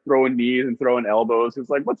start throwing knees and throwing elbows. It's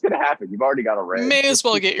what's going to happen? You've already got a red. May as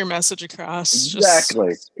well get your message across.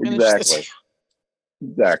 Exactly.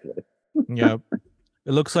 Yeah.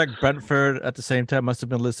 It looks like Brentford at the same time must have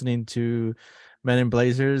been listening to Men in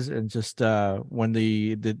Blazers, and just when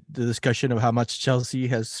the discussion of how much Chelsea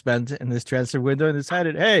has spent in this transfer window, and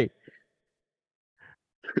decided, hey,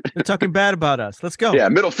 they're talking bad about us. Let's go. Yeah,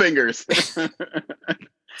 middle fingers.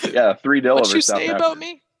 Yeah, 3-0 over What you Southampton. say about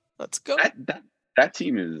me? Let's go. That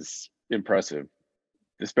team is impressive,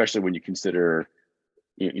 especially when you consider,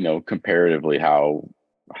 comparatively how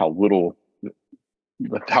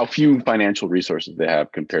few financial resources they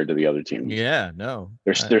have compared to the other teams. Yeah, no,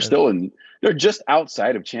 they're still they're just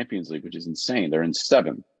outside of Champions League, which is insane. They're in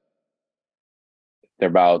 7th. They're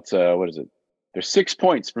about what is it? They're 6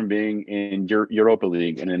 points from being in Europa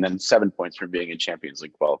League, and then 7 points from being in Champions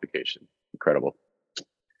League qualification. Incredible.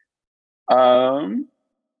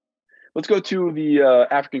 Let's go to the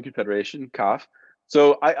African Confederation, CAF.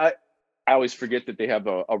 So I always forget that they have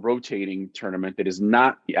a rotating tournament that is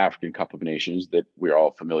not the African Cup of Nations that we're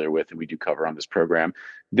all familiar with and we do cover on this program.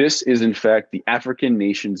 This is, in fact, the African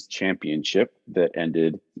Nations Championship that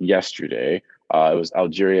ended yesterday. It was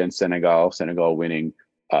Algeria and Senegal winning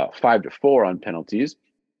 5-4 on penalties.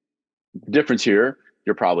 The difference here,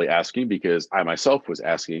 you're probably asking, because I myself was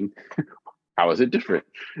asking, how is it different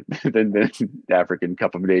than the African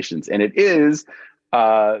Cup of Nations? And it is,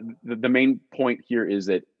 the main point here is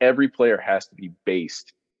that every player has to be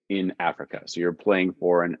based in Africa. So you're playing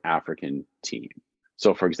for an African team.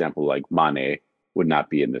 So for example, like Mane would not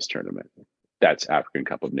be in this tournament. That's African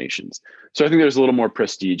Cup of Nations. So I think there's a little more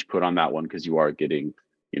prestige put on that one because you are getting,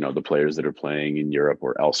 the players that are playing in Europe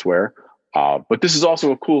or elsewhere. But this is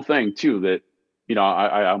also a cool thing too, that,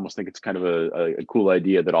 I almost think it's kind of a cool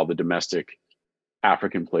idea that all the domestic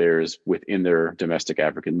African players within their domestic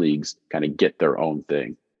African leagues kind of get their own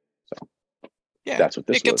thing. So yeah, that's what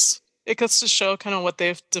this was. It gets to show kind of what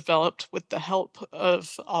they've developed with the help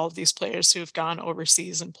of all of these players who've gone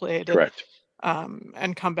overseas and played. Correct.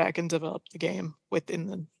 And come back and develop the game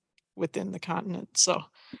within the continent. So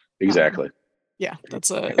exactly. Yeah,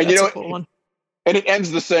 that's a cool one. And it ends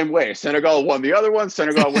the same way. Senegal won the other one.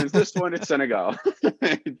 Senegal wins this one. It's Senegal.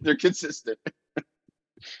 They're consistent.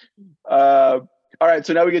 All right.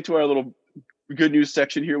 So now we get to our little good news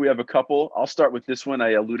section here. We have a couple. I'll start with this one.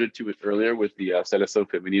 I alluded to it earlier with the Seleção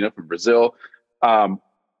Feminina from Brazil.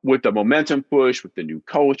 With the momentum push, with the new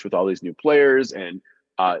coach, with all these new players, and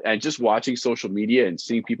just watching social media and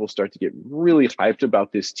seeing people start to get really hyped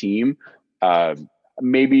about this team.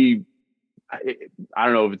 Maybe, I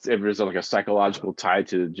don't know if there's like a psychological tie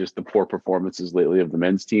to just the poor performances lately of the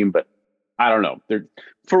men's team, but I don't know.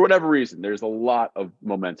 For whatever reason, there's a lot of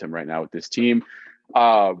momentum right now with this team.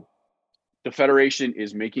 The Federation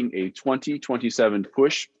is making a 2027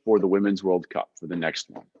 push for the Women's World Cup for the next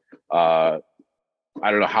one. I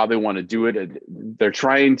don't know how they want to do it. They're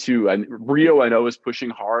trying to, and Rio, I know, is pushing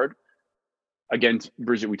hard. Again,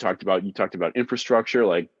 Bridget, you talked about infrastructure.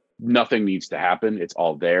 Like, nothing needs to happen. It's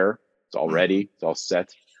all there. It's all ready. It's all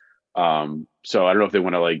set. So I don't know if they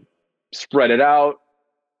want to like spread it out,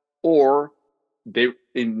 or they,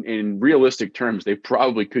 in realistic terms, they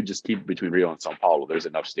probably could just keep it between Rio and Sao Paulo. There's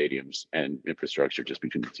enough stadiums and infrastructure just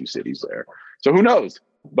between the two cities there. So who knows?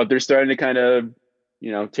 But they're starting to kind of,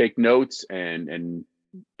 take notes and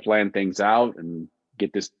plan things out and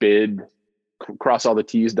get this bid, cross all the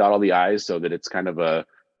T's, dot all the I's, so that it's kind of a,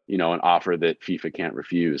 an offer that FIFA can't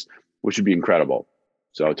refuse, which would be incredible.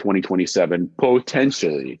 So 2027,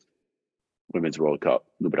 potentially Women's World Cup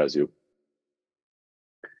no Brasil.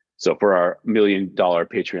 So for our $1 million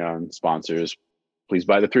Patreon sponsors, please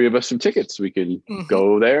buy the three of us some tickets. We can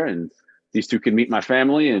go there, and these two can meet my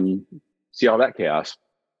family and see all that chaos.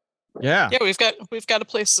 Yeah. Yeah, we've got a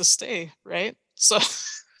place to stay, right? So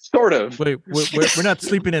sort of. Wait, we're not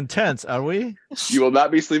sleeping in tents, are we? You will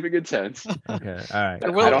not be sleeping in tents. Okay, all right.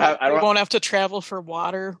 We won't have to travel for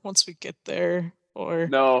water once we get there. Or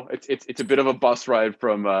no, it's a bit of a bus ride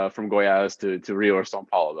from Goiás to Rio or São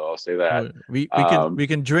Paulo, though. I'll say that. We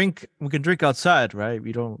can drink outside, right?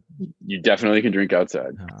 We don't. You definitely can drink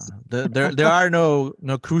outside. There are no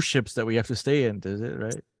cruise ships that we have to stay in, is it,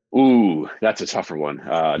 right? Ooh, that's a tougher one.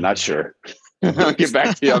 Not sure. I'll get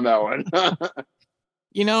back to you on that one.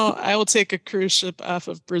 I will take a cruise ship off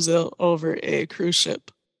of Brazil over a cruise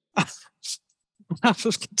ship off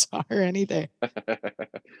of Qatar any day.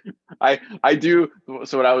 I do.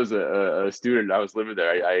 So when I was a student, I was living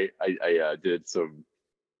there. I did some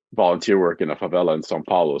volunteer work in a favela in São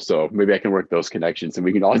Paulo. So maybe I can work those connections, and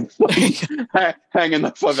we can all hang in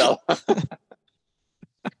the favela.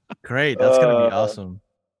 Great, that's gonna be awesome.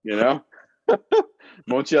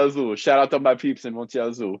 Monte Azul. Shout out to my peeps in Monte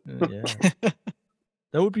Azul. Yeah.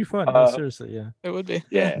 That would be fun. No, seriously, yeah. It would be.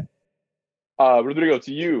 Yeah. Rodrigo,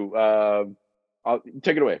 to you.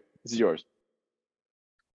 Take it away. This is yours.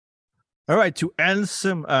 All right. To end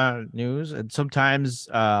some news, and sometimes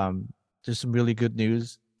there's some really good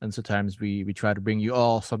news, and sometimes we try to bring you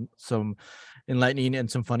all some enlightening and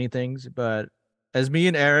some funny things. But as me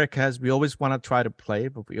and Eric we always want to try to play,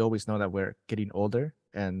 but we always know that we're getting older,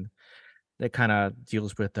 and that kind of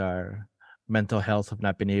deals with our mental health of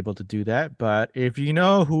not being able to do that. But if you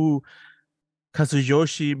know who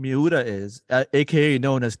Kazuyoshi Miura is, aka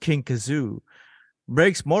known as King Kazoo,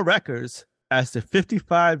 breaks more records as the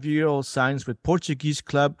 55-year-old signs with Portuguese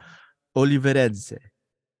club Oliveirense.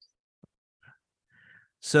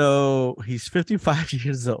 So he's 55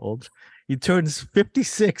 years old. He turns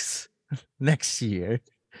 56 next year.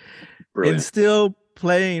 Brilliant. And still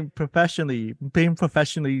playing professionally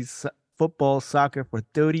football, soccer for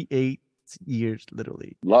 38 years,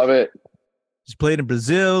 literally. Love it. He's played in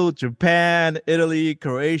Brazil, Japan, Italy,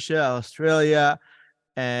 Croatia, Australia,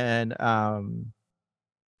 and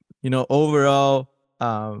overall,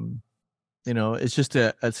 it's just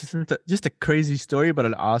a crazy story, but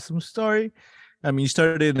an awesome story. I mean, he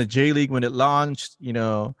started in the J League when it launched,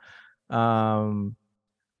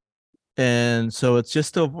 and so it's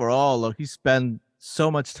just overall, look, he spent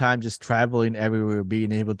so much time just traveling everywhere,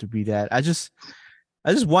 being able to be that. I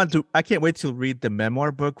can't wait to read the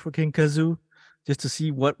memoir book for King Kazoo, just to see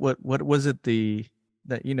what was it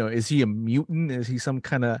is he a mutant? Is he some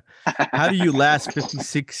kind of, how do you last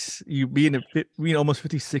 56, you being almost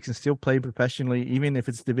 56 and still play professionally, even if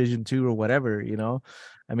it's Division 2 or whatever,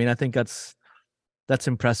 I mean, I think that's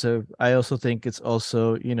impressive. I also think it's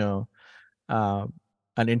also,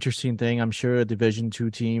 an interesting thing. I'm sure a Division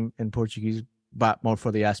 2 team in Portuguese bought more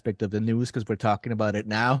for the aspect of the news because we're talking about it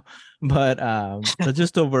now. But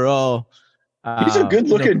just overall, he's a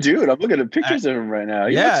good-looking dude. I'm looking at pictures of him right now.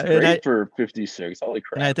 He looks great for 56. Holy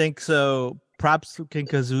crap! And I think so. Props to King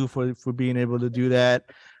Kazoo for being able to do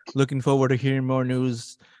that. Looking forward to hearing more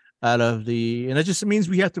news out of and it just means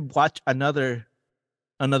we have to watch another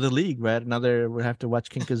league, right? We have to watch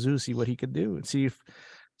King Kazoo, see what he could do, and see if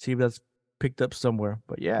that's picked up somewhere.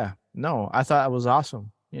 But yeah, no, I thought it was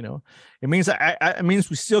awesome. It means it means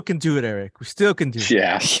we still can do it, Eric. We still can do it.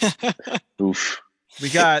 Yeah. Oof. We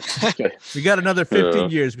got another 15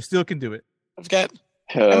 years. We still can do it. I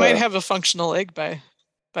might have a functional egg by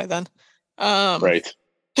then. Right.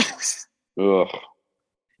 Ugh.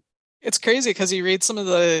 It's crazy because you read some of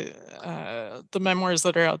the memoirs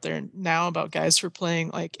that are out there now about guys who are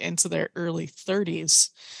playing like into their early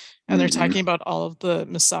 30s. And they're talking about all of the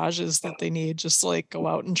massages that they need just to like go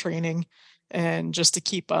out in training and just to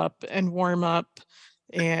keep up and warm up.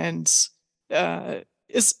 And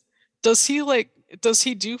does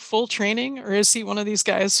he do full training, or is he one of these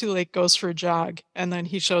guys who like goes for a jog and then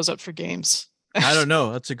he shows up for games? I don't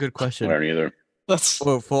know. That's a good question. I don't either.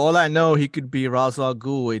 For all I know, he could be Ra's al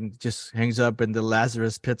Ghul and just hangs up in the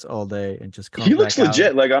Lazarus pits all day and just comes. He looks back legit.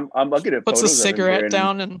 out. Like I'm looking at puts photos a cigarette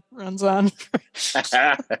down and runs on.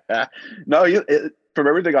 No, from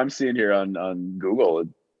everything I'm seeing here on Google,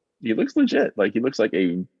 he looks legit. Like he looks like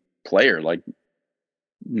a player, like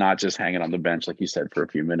not just hanging on the bench, like you said, for a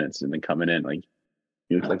few minutes and then coming in. Like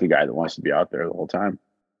he looks like a guy that wants to be out there the whole time.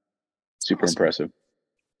 Super impressive.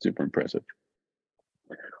 Super impressive.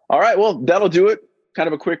 All right, well, that'll do it. Kind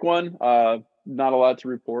of a quick one. Not a lot to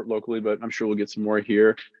report locally, but I'm sure we'll get some more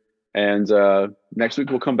here. And next week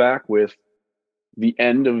we'll come back with the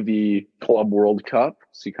end of the Club World Cup,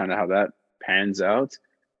 see kind of how that pans out.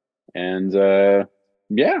 And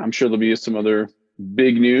I'm sure there'll be some other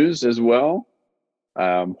big news as well.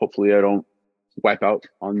 Hopefully I don't wipe out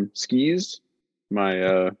on skis.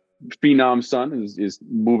 My phenom son is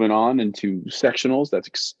moving on into sectionals.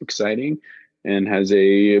 That's exciting. And has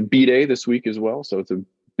a B-Day this week as well. So it's a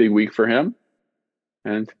big week for him.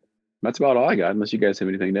 And that's about all I got, unless you guys have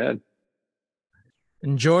anything to add.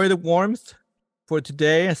 Enjoy the warmth for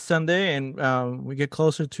today, a Sunday, and we get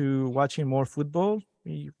closer to watching more football.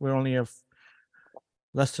 We only have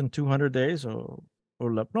less than 200 days or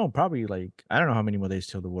no, probably like, I don't know how many more days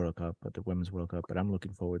till the World Cup, but the Women's World Cup, but I'm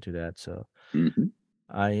looking forward to that. So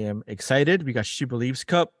I am excited. We got She Believes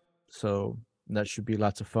Cup, so that should be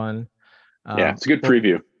lots of fun. It's a good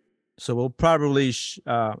preview. So we'll probably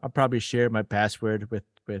I'll probably share my password with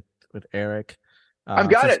Eric. I've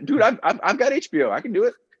got it, dude. I've got HBO. I can do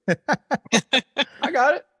it. I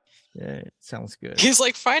got it. Yeah, it sounds good. He's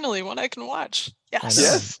like, finally, one I can watch. Yes.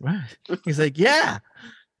 Yes. Right. He's like, yeah.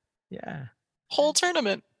 Whole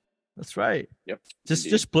tournament. That's right. Yep.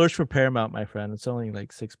 Just splurge for Paramount, my friend. It's only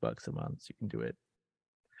like $6 a month. So you can do it.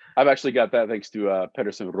 I've actually got that thanks to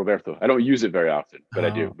Pedersen Roberto. I don't use it very often, but I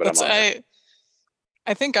do. But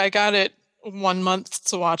I think I got it 1 month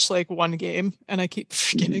to watch like one game, and I keep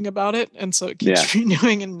forgetting about it, and so it keeps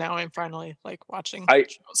renewing. And now I'm finally like watching. I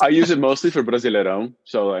use it mostly for Brasileirão.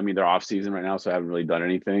 So I mean, they're off season right now, so I haven't really done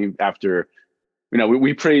anything. After,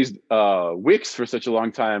 we praised Wix for such a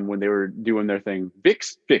long time when they were doing their thing.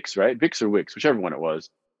 Vix, right? Vix or Wix, whichever one it was,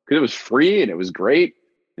 because it was free and it was great.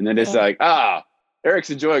 And then it's like, Eric's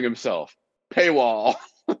enjoying himself. Paywall.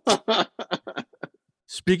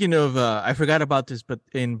 Speaking of, I forgot about this, but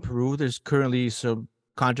in Peru, there's currently some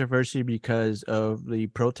controversy because of the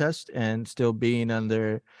protest and still being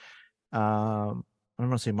under, I don't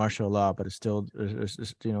want to say martial law, but it's still,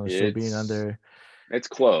 still being under It's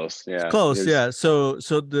close. Yeah. It's close. There's- Yeah. So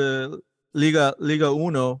the Liga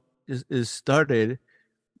Uno is started,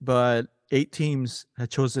 but 8 teams had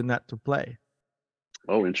chosen not to play.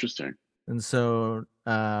 Oh, interesting. And so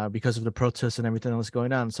because of the protests and everything else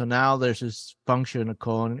going on, so now there's this function of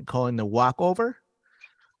calling the walkover,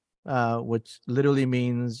 which literally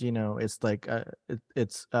means, it's like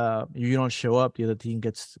you don't show up, the other team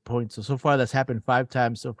gets points. So far that's happened 5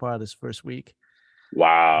 times so far this first week.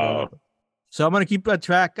 Wow. So I'm gonna keep a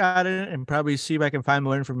track at it and probably see if I can find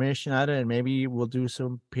more information on it, and maybe we'll do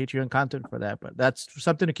some Patreon content for that. But that's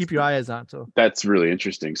something to keep your eyes on. So That's really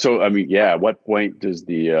interesting. So I mean, yeah, at what point does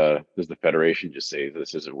the federation just say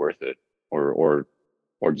this isn't worth it, or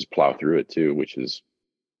just plow through it too, which is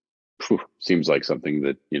seems like something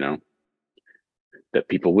that that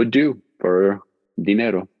people would do for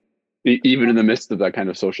dinero, even in the midst of that kind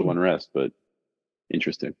of social unrest. But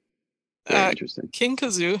interesting. Very interesting. King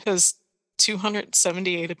Kazoo has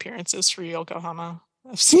 278 appearances for Yokohama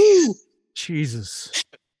FC. Jesus.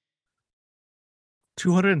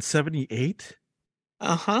 278?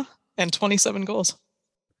 And 27 goals.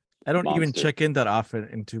 I don't even Monster. check in that often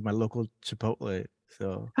into my local Chipotle.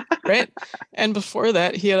 So Right? And before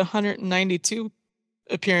that, he had 192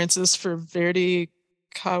 appearances for Verdi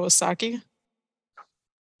Kawasaki.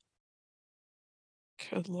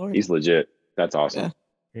 Good Lord. He's legit. That's awesome. Yeah.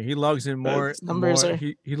 yeah, he logs in more His numbers more, are-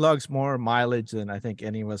 he logs more mileage than I think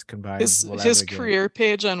any of us combined. His will ever get. career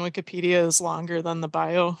page on Wikipedia is longer than the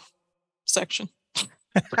bio section.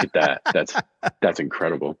 Look at that. That's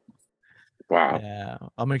incredible. Wow. Yeah,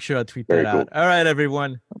 I'll make sure I tweet Very that out. All right,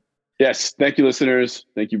 everyone. Yes. Thank you, listeners.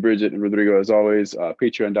 Thank you, Bridget and Rodrigo, as always.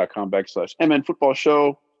 Patreon.com/MN Football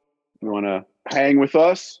Show. You want to hang with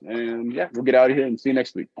us, and yeah, we'll get out of here and see you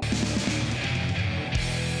next week.